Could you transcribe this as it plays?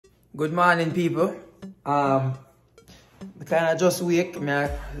Good morning, people. I kind of just wake, me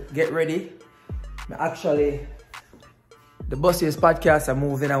get ready. Actually, the Buses podcast are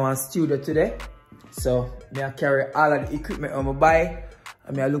moving our studio today. So, I carry all of the equipment on my buy,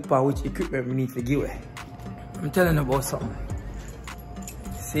 and I look for which equipment we need to give away. I'm telling you about something.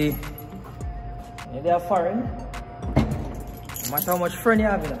 See, they are foreign. No matter how much friend you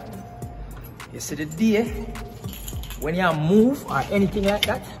have, you know. You see the day when you move or anything like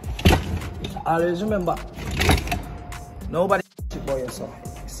that, always remember, nobody about yourself.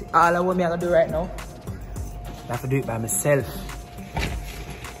 See, all of what I'm gonna do right now, I have to do it by myself.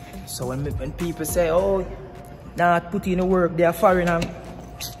 So when people say, oh, not put in the work, they are foreign and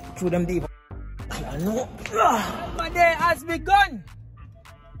through them deep. I know. My day has begun.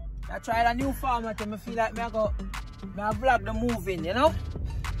 I tried a new format and I feel like I vlog the moving, you know?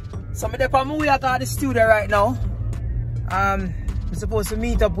 So I'm on my way out of the studio right now. I'm supposed to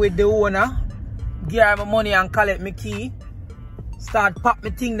meet up with the owner, give her my money and collect my key. Start pop my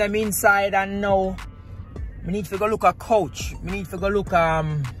thing them inside, and now I need to go look a couch. I need to go look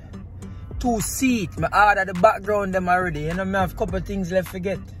 2 seats. I ordered the background them already. You know, I have a couple of things left to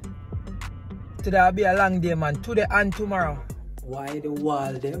get. Today will be a long day, man. Today and tomorrow. Why the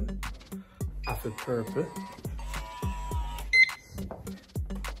wall them have a purple?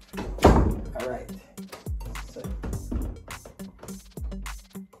 Alright. So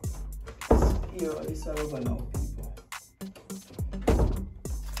here is over now, people.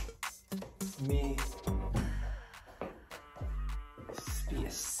 Me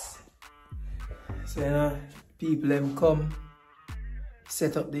space. So you know, people them come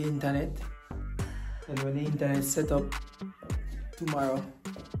set up the internet, and when the internet set up tomorrow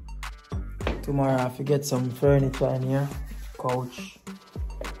I have to get some furniture in here, couch,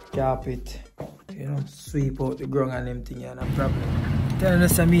 carpet, you know, sweep out the ground and them thing, and no problem. Telling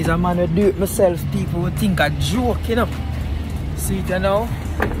us me, a man would do it myself, people would think a joke, you know. See it now?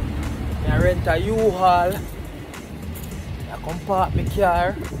 I rent a U-Haul, I come park my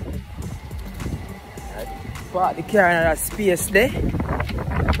car, I park the car in that space there,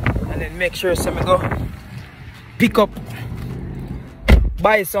 and then make sure so I go pick up,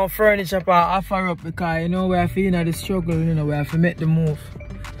 buy some furniture and offer up, because you know we have to, you know, the struggle, you know, we have to make the move.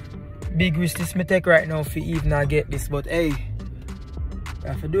 Big risk this me take right now for even get this, but hey, we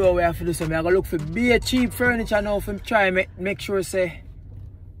have to do what we have to do. So I'm gonna look for be a cheap furniture now for try and make sure say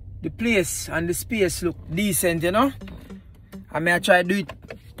the place and the space look decent, you know. I'm gonna try to do it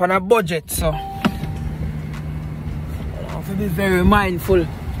on a budget, so I have to be very mindful.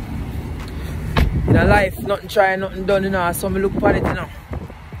 In a life, nothing try, nothing done, you know, so I look upon it, you know.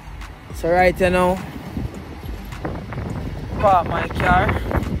 So right you know, park my car.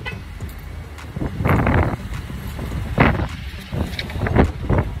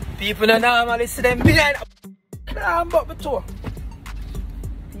 People don't normally see them behind People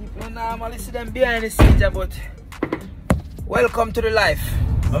don't normally see them behind the scenes, but welcome to the life.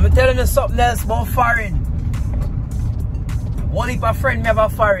 I'm telling you something else about foreign. One if a friend me have a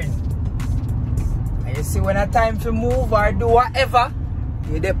foreign. And you see when it's time to move or do whatever,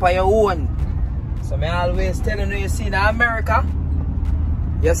 you're there by your own. So I always telling you see in America,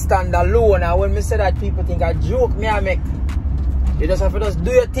 you stand alone. And when me say that, people think I joke me I make. You just have to just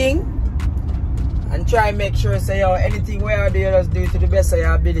do your thing and try and make sure say yo, anything where you do, you just do it to the best of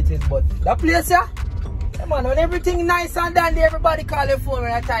your abilities. But that place yeah, come on, when everything nice and dandy, everybody call your phone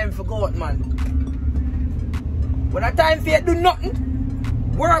when it's time for go out, man. When it's time for you to do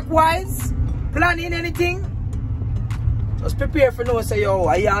nothing, work wise, planning anything, just prepare for no say yo,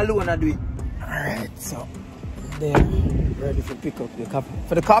 are you alone and do it. Alright, so there, ready to pick up the coffee.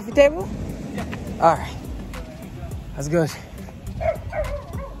 For the coffee table? Yeah. Alright. That's good.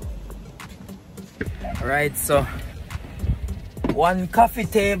 Alright, so one coffee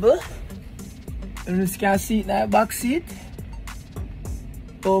table. You can see it in the back seat.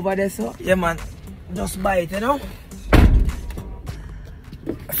 Over there, so yeah man. Just buy it, you know.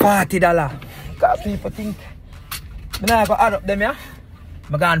 $40. Because people think I'm not gonna add up them, yeah.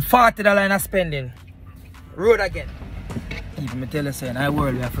 I'm going $40 in a spending. Road again. Even I tell you saying I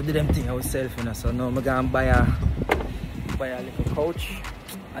world we have to do them things ourselves, you know. So now I'm gonna buy a little couch,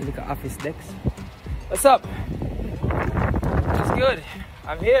 a little office desk. What's up? It's good.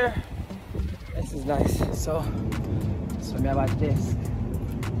 I'm here. This is nice. So we have a desk.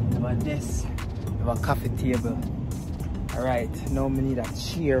 We have a desk. We have a coffee table. Alright, now we need a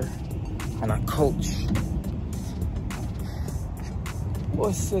chair and a couch.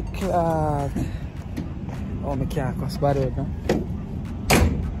 What's the clock? Oh, I can't cross by the road now.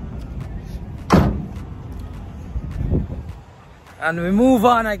 And we move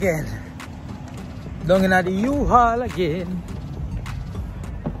on again. Down in the U-Haul again.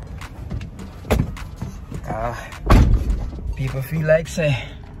 People feel like say,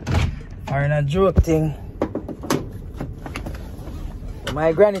 are in a joke thing.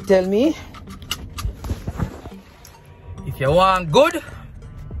 My granny tell me, if you want good,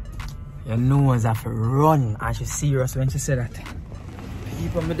 your nose have to run. And she's serious when she said that.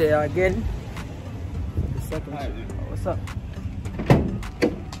 People me there again. What's up?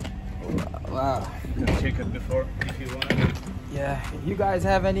 Wow. You can take it before if you want. Yeah. You guys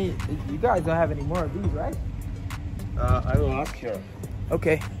have any? You guys don't have any more of these, right? I will ask her.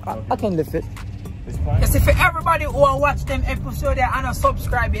 Okay. I can lift it. It's fine. Yes, if everybody who want watch them episode there and not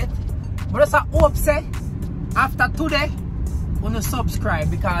subscribe yet, but just I hope say after today, wanna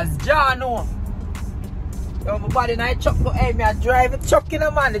subscribe because John know. Yo, my body night truck go hey me I drive a truck in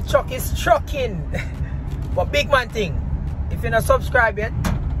a man, the truck is trucking. But big man thing, if you're not subscribed yet,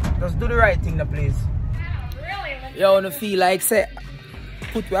 just do the right thing now please. Really? You wanna feel like say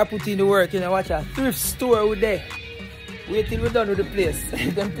I put in the work, you know, watch a thrift store with there. Wait till we're done with the place.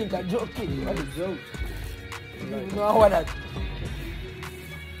 Them think I'm joking. What a joke. You know what that.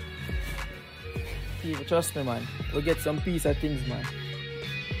 People, trust me, man. We'll get some piece of things, man.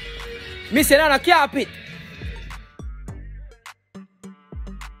 Missing on a carpet.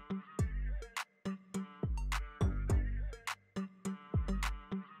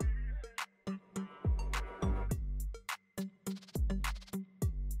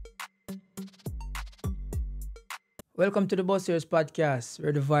 Welcome to the Earz podcast,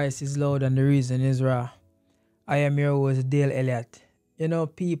 where the voice is loud and the reason is raw. I am your host, Dale Elliott. You know,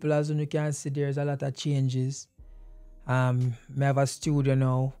 people, as you can see, there's a lot of changes. I have a studio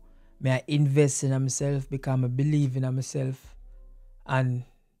now. I invest in myself because I believe in myself. And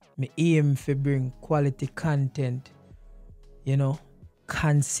I aim to bring quality content, you know,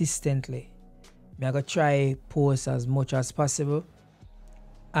 consistently. I'm going to try post as much as possible.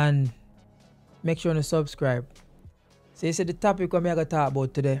 And make sure to subscribe. So you see the topic I'm going to talk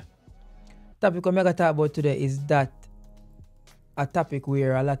about today. The topic I'm going to talk about today is that a topic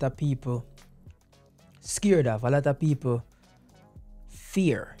where a lot of people scared of, a lot of people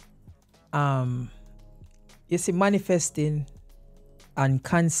fear. You see, manifesting and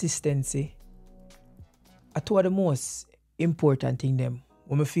consistency are two of the most important things them.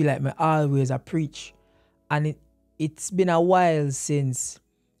 When I feel like I always preach. And it's been a while since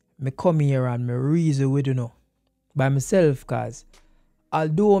I come here and I reason with you know. By myself, cause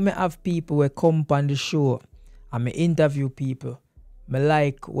although I have people who come on the show and I interview people, I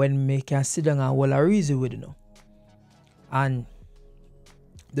like when I can sit down and hold a reason with you know. And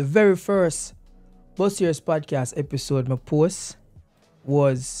the very first Earz podcast episode I post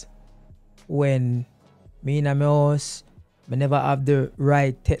was when me in my house, I never have the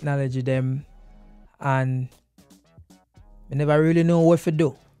right technology them and I never really know what to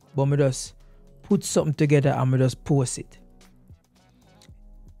do. But I just put something together and I just post it.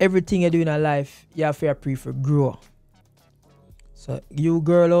 Everything you do in a life, you have to pray for grow. So you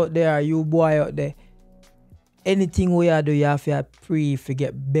girl out there, you boy out there, anything we do, you have to pray to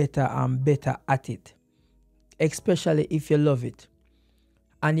get better and better at it. Especially if you love it.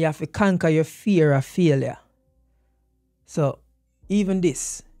 And you have to conquer your fear of failure. So even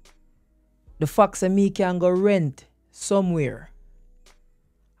this, the fact that me can go rent somewhere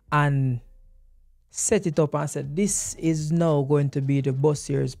and set it up and said, this is now going to be the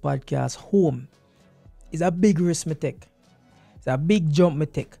Earz podcast home. It's a big risk me take. It's a big jump me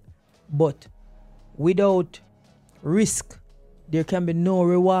take. But without risk, there can be no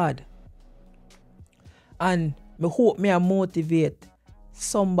reward. And I hope I motivate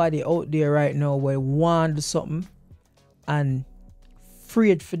somebody out there right now who want to do something and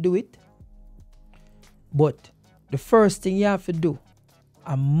afraid to do it. But the first thing you have to do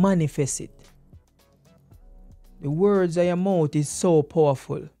is manifest it. The words of your mouth is so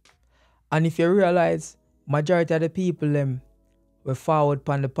powerful. And if you realize, majority of the people them were forward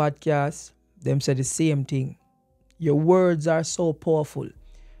on the podcast, them say the same thing. Your words are so powerful.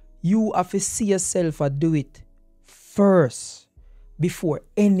 You have to see yourself and do it first before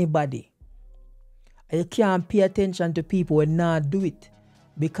anybody. And you can't pay attention to people when not do it.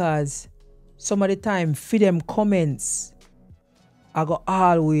 Because some of the time, for them comments, I got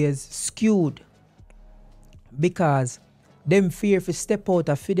always skewed. Because them fear to step out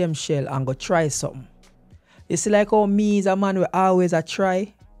of them shell and go try something. You see like how me as a man will always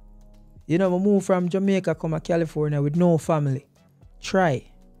try. You know, I moved from Jamaica come to California with no family. Try.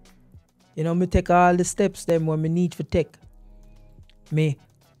 You know, me take all the steps them when me need to take. Me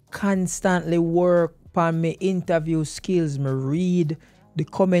constantly work, upon me interview skills, me read the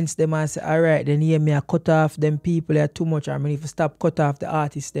comments them and say, alright, then here me I cut off them people are too much, or me need to stop cut off the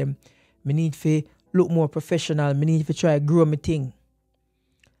artists them. Me need to look more professional, me need to try grow my thing.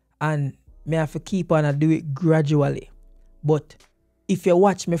 And me have to keep on and do it gradually. But if you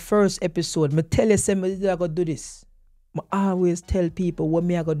watch my first episode, me tell you something I gotta do this. I always tell people what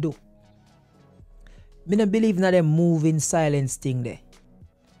me I gotta do. Me don't believe in them moving silence thing there.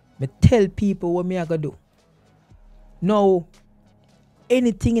 Me tell people what me I gotta do. Now,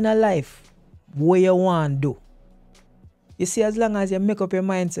 anything in a life, what you want to do. You see, as long as you make up your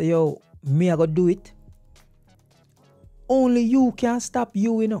mind, say, yo, me I gotta do it. Only you can stop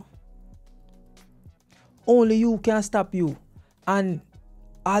you, you know. Only you can stop you. And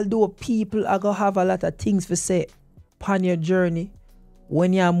although people are gonna have a lot of things to say upon your journey,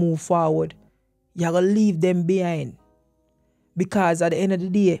 when you move forward, you're gonna leave them behind. Because at the end of the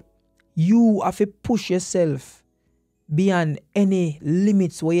day, you have to push yourself beyond any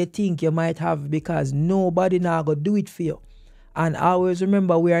limits where you think you might have, because nobody now gonna do it for you. And always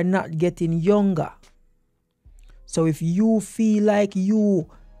remember, we are not getting younger. So if you feel like you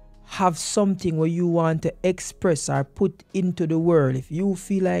have something where you want to express or put into the world, if you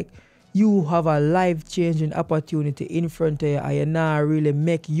feel like you have a life-changing opportunity in front of you and you not really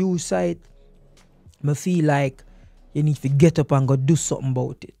make use of it, I feel like you need to get up and go do something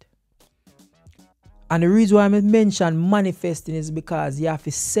about it. And the reason why I mention manifesting is because you have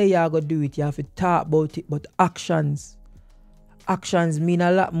to say you're going to do it, you have to talk about it, but actions mean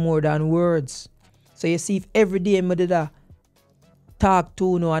a lot more than words. So you see, if every day I did a talk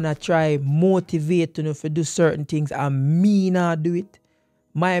to you and I try motivate you to do certain things and me not do it,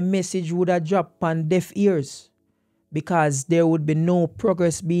 my message would have dropped on deaf ears because there would be no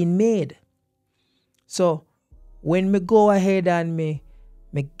progress being made. So when me go ahead and me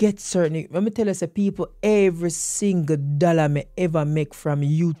get certain, let me tell you, say people, every single dollar me ever make from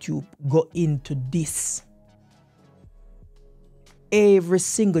YouTube go into this. Every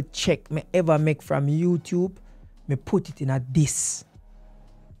single check me ever make from YouTube, me put it in a this.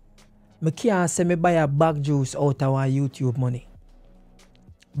 Me can't say me buy a bag juice out of our YouTube money.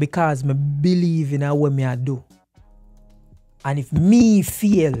 Because me believe in what me I do. And if me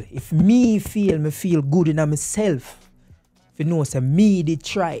feel, me feel good in myself, if you know, say me did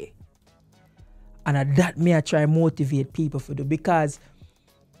try. And at that me I try motivate people to do. Because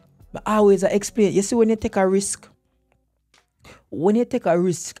I always explain, you see, when you take a risk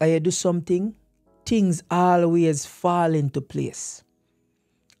and you do something, things always fall into place.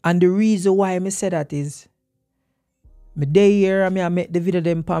 And the reason why I say that is, me day here, I make the video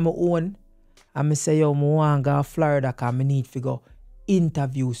them on my own, and I say, yo, I want to go to Florida because I need to go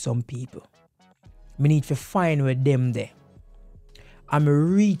interview some people. I need to find where them there. And I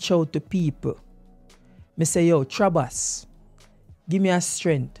reach out to people. I say, yo, Trabas, give me a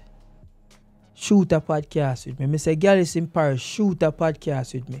strength. Shoot a podcast with me. I say, Gallus in Paris, shoot a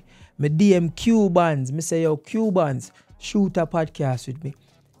podcast with me. I DM Cubans. I say, yo, Cubans, shoot a podcast with me.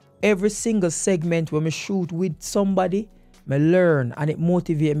 Every single segment when I shoot with somebody, I learn and it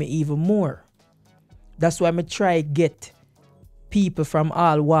motivates me even more. That's why I try get people from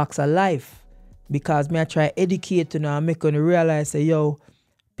all walks of life. Because I try educate them and make them realize, say, yo,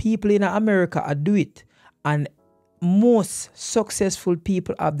 people in America are do it. And most successful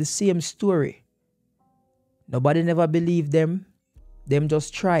people have the same story. Nobody never believe them. Them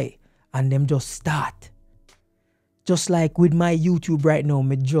just try and them just start. Just like with my YouTube right now,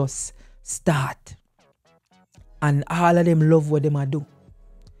 me just start. And all of them love what them I do.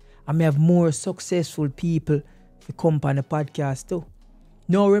 And me have more successful people to come on the podcast too.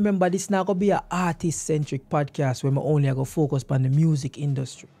 Now remember, this not going to be an artist-centric podcast where I only going to focus on the music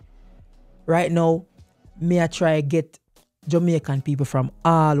industry. Right now, me I try to get Jamaican people from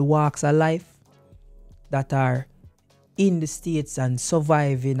all walks of life that are in the States and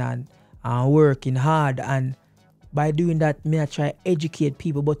surviving and working hard. And by doing that, me I try educate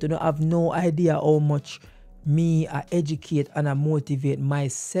people, but you don't have no idea how much me I educate and I motivate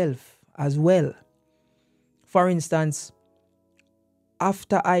myself as well. For instance,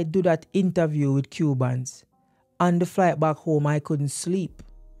 after I do that interview with Cubans, on the flight back home, I couldn't sleep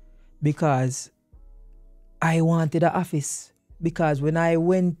because I wanted an office. Because when I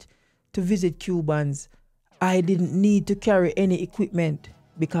went to visit Cubans, I didn't need to carry any equipment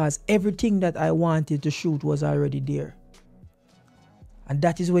because everything that I wanted to shoot was already there. And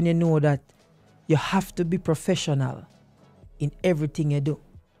that is when you know that you have to be professional in everything you do.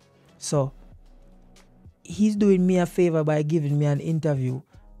 So he's doing me a favor by giving me an interview.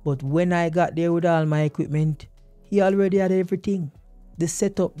 But when I got there with all my equipment, he already had everything. the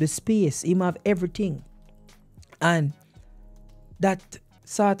setup, the space. Him have everything. And that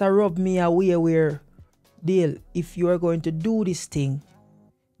sort of rubbed me away where, Dale, if you are going to do this thing,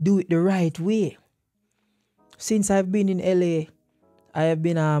 do it the right way. Since I've been in LA, I have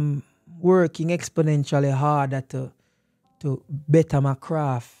been working exponentially harder to better my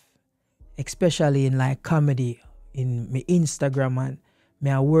craft, especially in like comedy, in my Instagram, and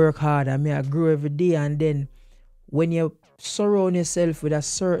me I work hard and me I grow every day. And then when you surround yourself with a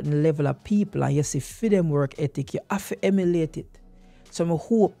certain level of people and you see for them work ethic, you have to emulate it. So I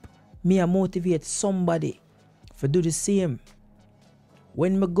hope me I motivate somebody to do the same.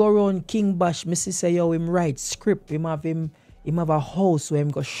 When me go around King Bash, me see say yo him write script, him have a house where him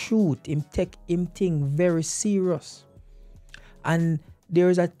go shoot, him take him thing very serious. And there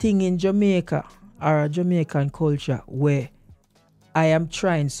is a thing in Jamaica or a Jamaican culture where I am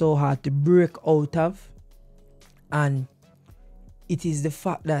trying so hard to break out of, and it is the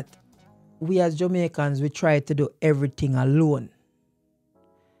fact that we as Jamaicans, we try to do everything alone.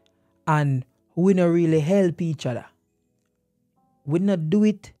 And we don't really help each other. We not do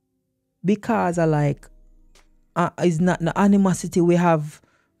it because of like, it's not the animosity we have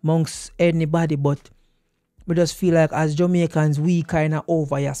amongst anybody, but we just feel like as Jamaicans, we kind of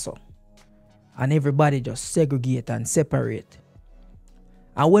over here so. And everybody just segregate and separate.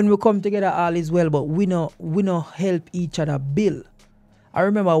 And when we come together, all is well, but we no help each other build. I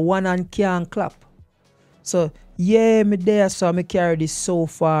remember one hand can't clap. So yeah, me there, so me carry this so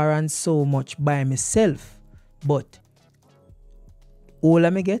far and so much by myself. But all I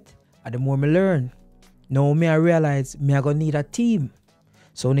me get, and the more me learn, now me I realize me I gonna need a team.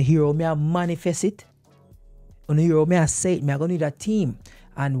 So when you hear how me I manifest it, when you hear how me I say it, me I gonna need a team.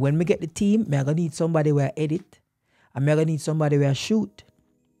 And when me get the team, me I gonna need somebody where I edit, and me I gonna need somebody where I shoot.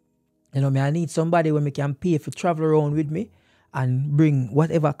 You know, me I need somebody where me can pay for travel around with me and bring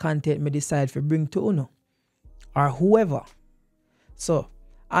whatever content me decide for bring to Uno or whoever. So,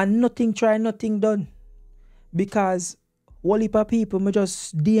 and nothing try, nothing done. Because whole heap of people, me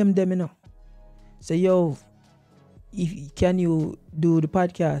just DM them, you know. Say, yo, can you do the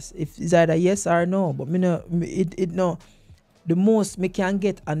podcast? If it's either yes or no. But me no, no. The most me can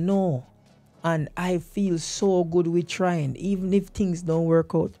get a no. And I feel so good with trying. Even if things don't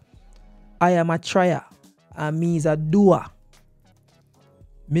work out. I am a trier. And me is a doer.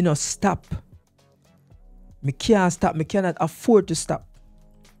 Me no stop. Me can't stop. Me cannot afford to stop.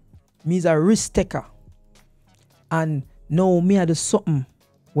 Me is a risk taker. And now me I do something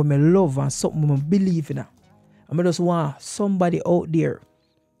when me love and something when me believe in. And I just want somebody out there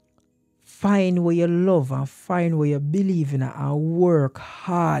find where you love and find where you believe in and work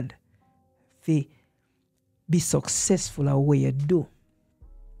hard to be successful at what you do.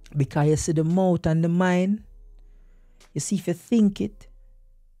 Because you see the mouth and the mind, you see if you think it,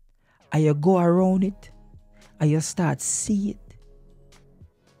 and you go around it, and you start see it,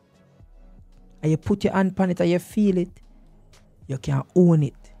 and you put your hand on it and you feel it, you can own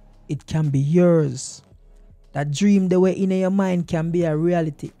it. It can be yours. That dream the way in your mind can be a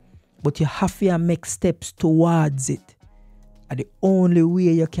reality. But you have to make steps towards it. And the only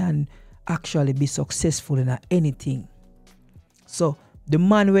way you can actually be successful in anything. So the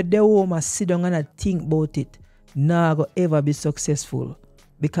man where they home and sit down and think about it, nah go ever be successful.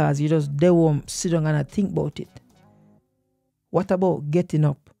 Because you just they home sit down and think about it. What about getting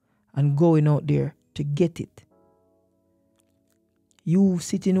up and going out there to get it? You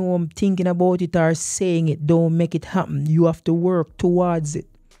sitting home thinking about it or saying it don't make it happen. You have to work towards it.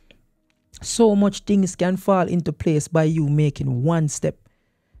 So much things can fall into place by you making one step.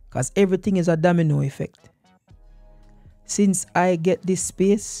 Because everything is a domino effect. Since I get this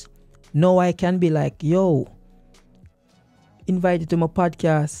space, now I can be like, yo, invite you to my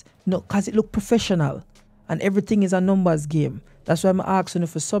podcast. No, because it look professional. And everything is a numbers game. That's why I'm asking you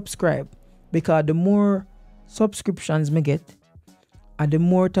to subscribe. Because the more subscriptions me get, and the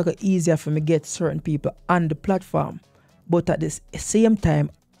more it get easier for me get certain people on the platform. But at the same time,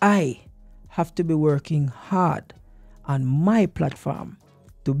 I have to be working hard on my platform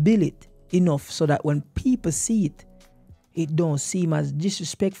to build it enough so that when people see it, it don't seem as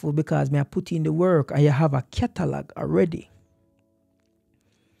disrespectful because me I put in the work and you have a catalog already.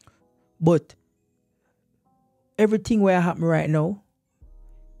 But everything where I happen right now,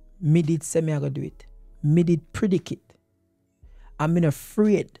 me did say me I gonna do it. Me did predict it. I'm not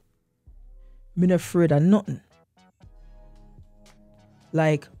afraid. I'm not afraid of nothing.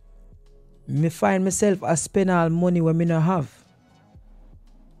 Like, me find myself I spend all money when me not have.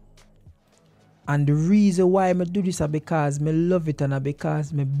 And the reason why I do this is because me love it and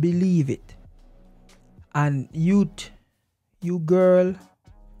because me believe it. And youth, you girl,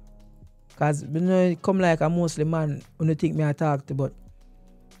 cause you know it come like a mostly man when you think me I talk to, but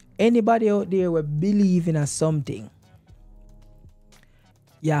anybody out there will believe in a something.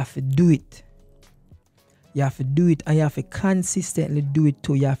 You have to do it. You have to do it, and you have to consistently do it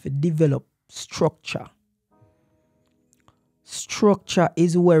too. You have to develop structure. Structure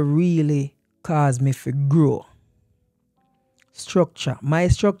is what really caused me to grow. Structure. My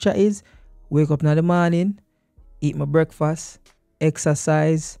structure is wake up in the morning, eat my breakfast,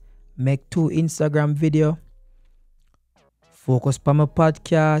 exercise, make 2 Instagram video, focus on my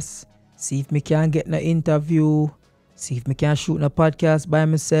podcast, see if me can get an interview, see if me can shoot a podcast by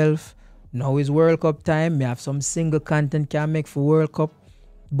myself. Now is World Cup time. Me have some single content can make for World Cup,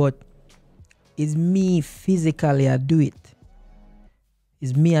 but it's me physically I do it.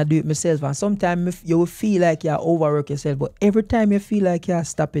 It's me I do it myself. And sometimes you will feel like you overwork yourself, but every time you feel like you're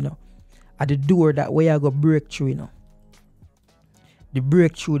stopping at the door that way you go break through, the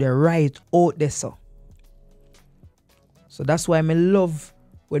breakthrough the right out there, so that's why I love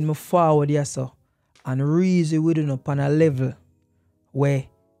when me forward here, so and reason with you upon a level where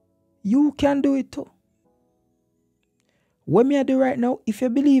you can do it too. What me I do right now, if you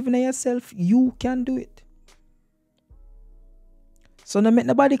believe in yourself, you can do it. So no make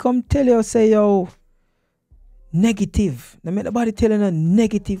nobody come tell you, say, yo, negative. No make nobody tell you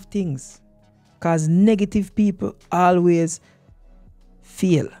negative things. Because negative people always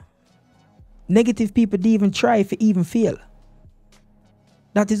fail. Negative people don't even try if you even fail.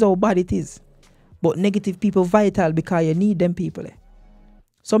 That is how bad it is. But negative people vital because you need them people.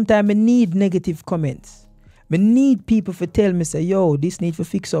 Sometimes I need negative comments. I need people to tell me, say, yo, this need to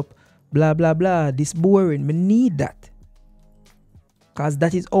fix up, blah, blah, blah, this boring. I need that. Because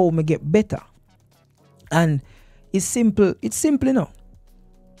that is how I get better. And it's simple,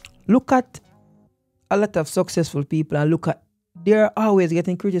 Look at a lot of successful people and look at, they're always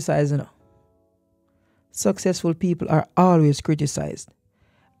getting criticized, Successful people are always criticized.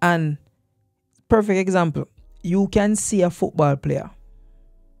 And perfect example, you can see a football player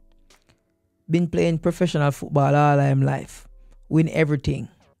been playing professional football all his life, win everything.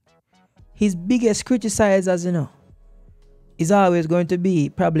 His biggest criticizers, is always going to be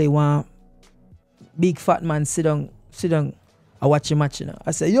probably one big fat man sit down and watch a match.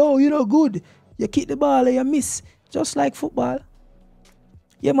 I say, yo, you know good. You kick the ball and you miss. Just like football.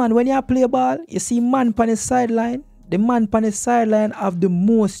 Yeah, man, when you play ball, you see man on the sideline. The man on the sideline have the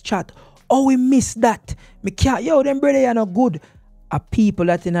most chat. Oh, we miss that. Me can't, yo, them brother are not good. Are people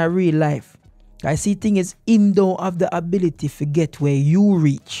that in a real life. I see thing is him don't have the ability to get where you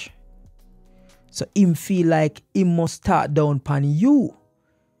reach. So him feel like he must start down upon you.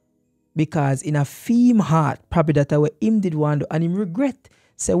 Because in a fame heart, probably that what him did want to, and him regret.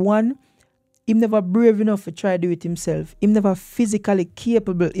 Say one, him never brave enough to try to do it himself. Him never physically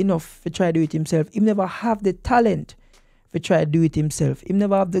capable enough to try to do it himself. Him never have the talent to try to do it himself. Him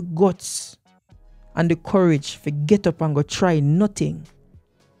never have the guts and the courage to get up and go try nothing.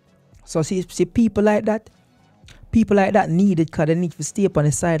 So see people like that need it because they need to stay up on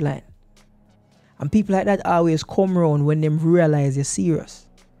the sideline. And people like that always come around when them realize you're serious.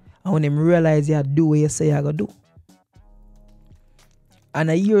 And when them realize you do what you say you're going to do.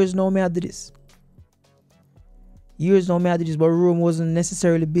 And a years now me I do this. But Rome wasn't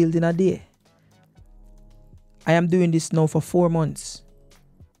necessarily built in a day. I am doing this now for 4 months.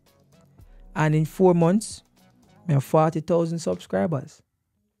 And in 4 months, I have 40,000 subscribers.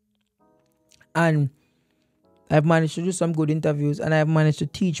 And I've managed to do some good interviews and I've managed to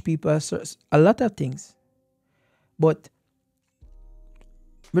teach people a lot of things. But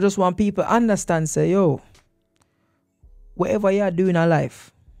we just want people to understand, say, yo, whatever you are doing in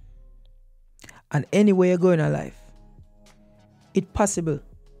life and anywhere you go in life, it's possible,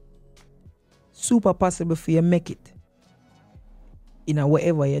 super possible for you to make it in a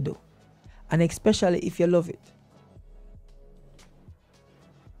whatever you do. And especially if you love it.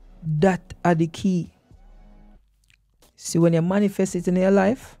 That are the key. See, when you manifest it in your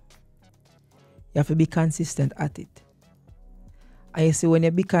life, you have to be consistent at it. And you see, when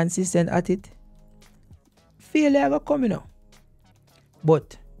you be consistent at it, failure will come,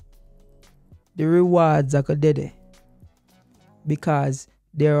 But the rewards are there. Because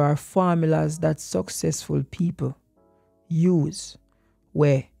there are formulas that successful people use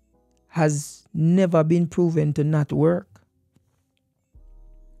where has never been proven to not work.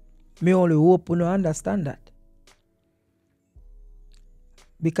 Me only hope you understand that.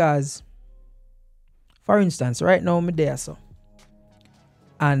 Because, for instance, right now I'm there, so.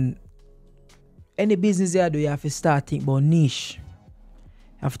 And any business you do, you have to start thinking about niche.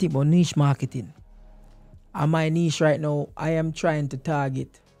 You have to think about niche marketing. And my niche right now, I am trying to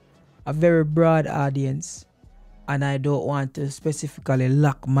target a very broad audience, and I don't want to specifically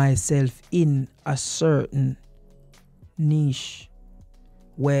lock myself in a certain niche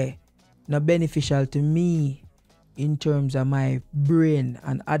where not beneficial to me in terms of my brain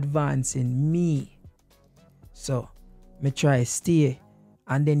and advancing me. So me try stay,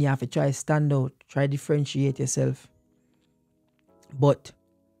 and then you have to try stand out, try differentiate yourself. But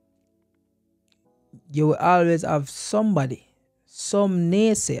you will always have somebody, some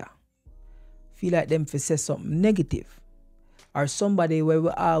naysayer, feel like them for say something negative, or somebody where we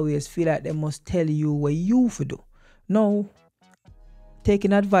always feel like they must tell you what you for do. No,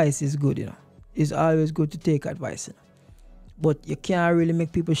 taking advice is good, It's always good to take advice, But you can't really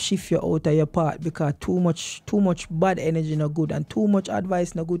make people shift you out of your path, because too much bad energy no good, and too much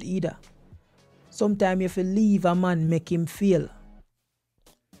advice no good either. Sometimes you have to leave a man, make him feel.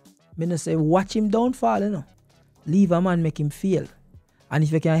 Me no say watch him downfall, Leave a man, make him feel. And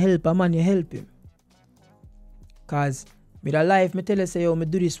if you can help a man, you help him. Cause with a life, me tell you say, me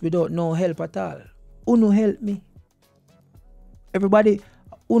do this without no help at all. Uno help me. Everybody,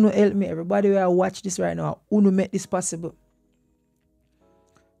 Uno help me. Everybody where I watch this right now, Uno make this possible.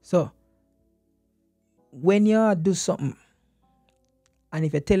 So, when you do something, and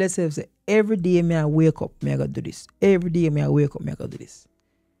if you tell yourself, say, every day me I wake up, me I gotta do this. Every day me I wake up, me I gotta do this.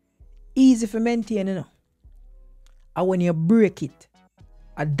 Easy for maintain, And when you break it,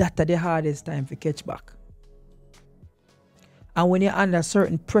 that's the hardest time to catch back. And when you're under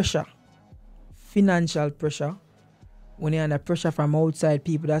certain pressure, financial pressure, when you're under pressure from outside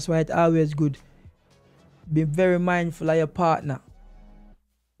people, that's why it's always good. Be very mindful of your partner.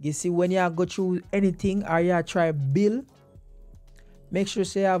 You see, when you go through anything or you try build, make sure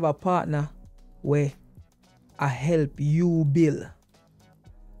you have a partner where I help you build.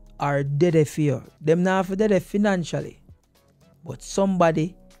 Or dead for you. Them not for dead financially. But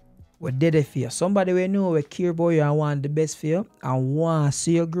somebody will dead for you. Somebody we know we care about you and want the best for you and want to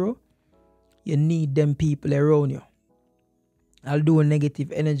see you grow. You need them people around you. I'll do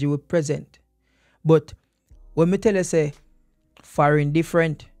negative energy with present. But when me tell you say foreign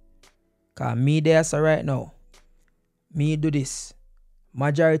different, cause me there so right now, me do this.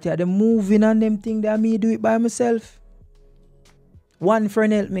 Majority of them moving and them thing that me do it by myself. One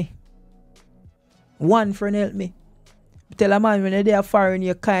friend help me. One friend help me. Tell a man when you're there foreign,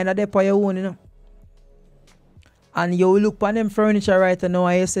 you're kind of there for your own, And you look on them furniture right now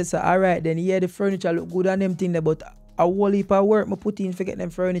and you say, so, alright, then yeah, the furniture look good on them thing there, but a whole heap of work I put in to get them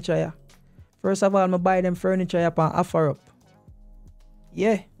furniture, yeah. First of all, I buy them furniture and offer up.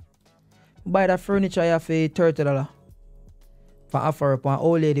 Yeah. Buy that furniture here for $30. For offer up an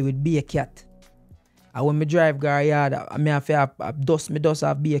old lady with be a cat. And when me drive gar yard, I have to dust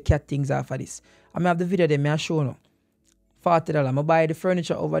off be a cat things off of this. I have the video there, I show you. $40. I buy the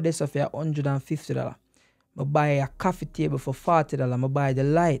furniture over there so for $150. I buy a coffee table for $40. I buy the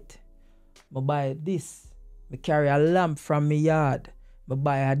light. I buy this. I carry a lamp from my yard. I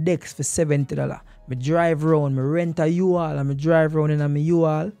buy a desk for $70. I drive around. I rent a U-Haul and I drive around in a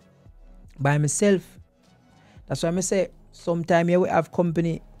U-Haul by myself. That's why I say sometimes you will have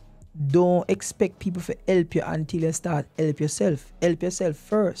company. Don't expect people to help you until you start help yourself. Help yourself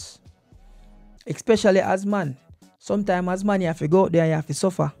first. Especially as man. Sometimes as man you have to go out there and you have to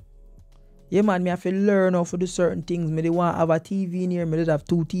suffer. Yeah man, me have to learn how to do certain things. Me want to have a TV in here. Me have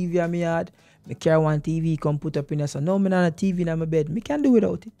 2 TV in my yard. Me carry one TV come put up in there. So now me not a TV in my bed. Me can't do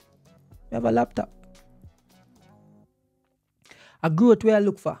without it. Me have a laptop. A growth way I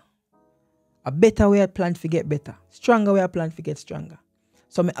look for. A better way I plan to get better. Stronger way I plan to get stronger.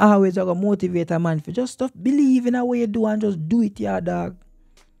 So me always going to motivate a man for just stuff. Believe in a way you do and just do it, yeah, dog.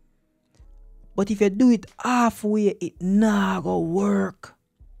 But if you do it halfway, it not going to work.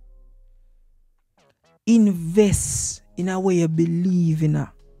 Invest in a way you believe in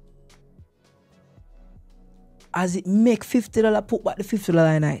her. As it make $50, put back the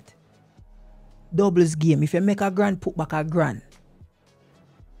 $50 a night. Doubles game. If you make a grand, put back a grand.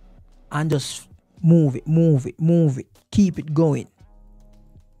 And just move it. Keep it going.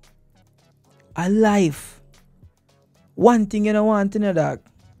 A life. One thing you don't want in a dog.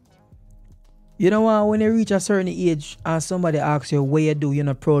 You don't want when you reach a certain age and somebody asks you what you do, you're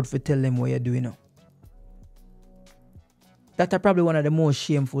not proud to tell them what you do, That's probably one of the most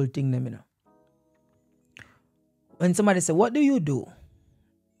shameful things, When somebody say, what do? You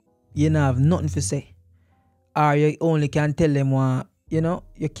don't have nothing to say. Or you only can tell them what, you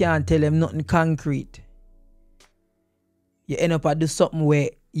can't tell them nothing concrete. You end up at do something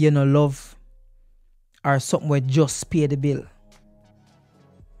where you love or something where just pay the bill.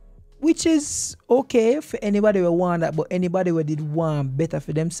 which is okay for anybody who want that, but anybody who did want better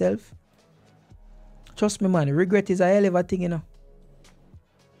for themselves. Trust me, man, regret is a hell of a thing, you know.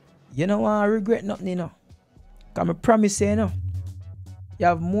 You don't want to regret nothing, you know. Because I promise you, you know, you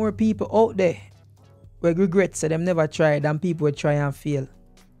have more people out there who regret so them never try than people who try and fail.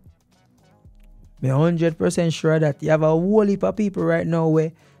 I'm 100% sure that you have a whole heap of people right now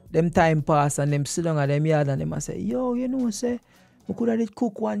where them time pass and them sit down at them yard and them say, yo, you know, say, I could have did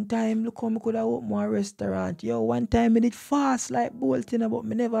cook one time, look how I could have opened a restaurant. Yo, one time I did fast like bolting, but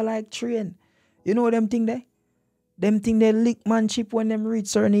me never like train. You know them thing there? Them thing they lick manship when them reach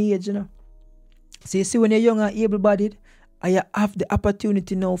certain age, you know. So you see when you're young and able-bodied, and you have the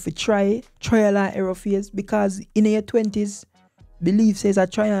opportunity now for trial and error phase, because in your 20s, belief says a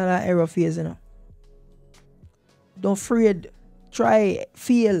trial and error phase, you know. Don't afraid, try,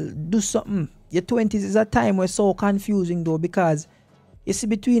 fail, do something. Your 20s is a time where it's so confusing though, because you see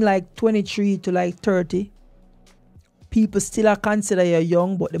between like 23 to like 30, people still are consider you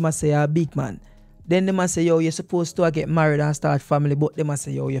young, but they must say you're a big man. Then they must say, yo, you're supposed to get married and start family, but they must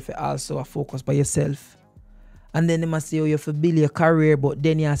say, yo, you have to also focus by yourself. And then they must say, yo, you have to build your career, but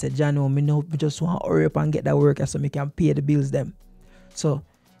then you say, Jano, me just want to hurry up and get that work so me can pay the bills them. So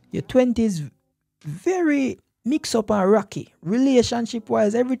your 20s very mix up and rocky, relationship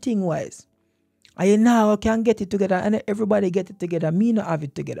wise, everything wise. And you now can get it together and everybody get it together. Me not have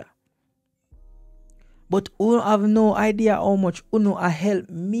it together. But Uno have no idea how much Uno help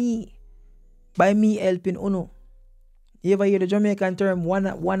me by me helping Uno. You ever hear the Jamaican term one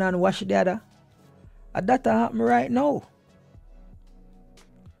hand wash the other? And that happen right now.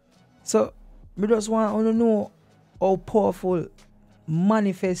 So me just want Uno know how powerful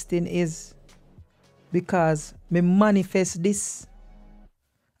manifesting is. Because me manifest this.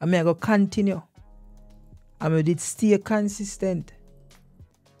 And I go continue. And I did stay consistent.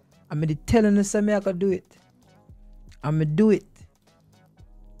 And I did telling you say I could do it. And I do it.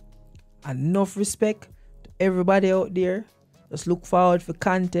 And enough respect to everybody out there. Just look forward for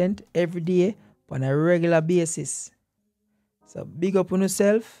content every day on a regular basis. So big up on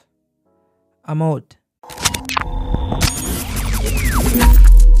yourself. I'm out.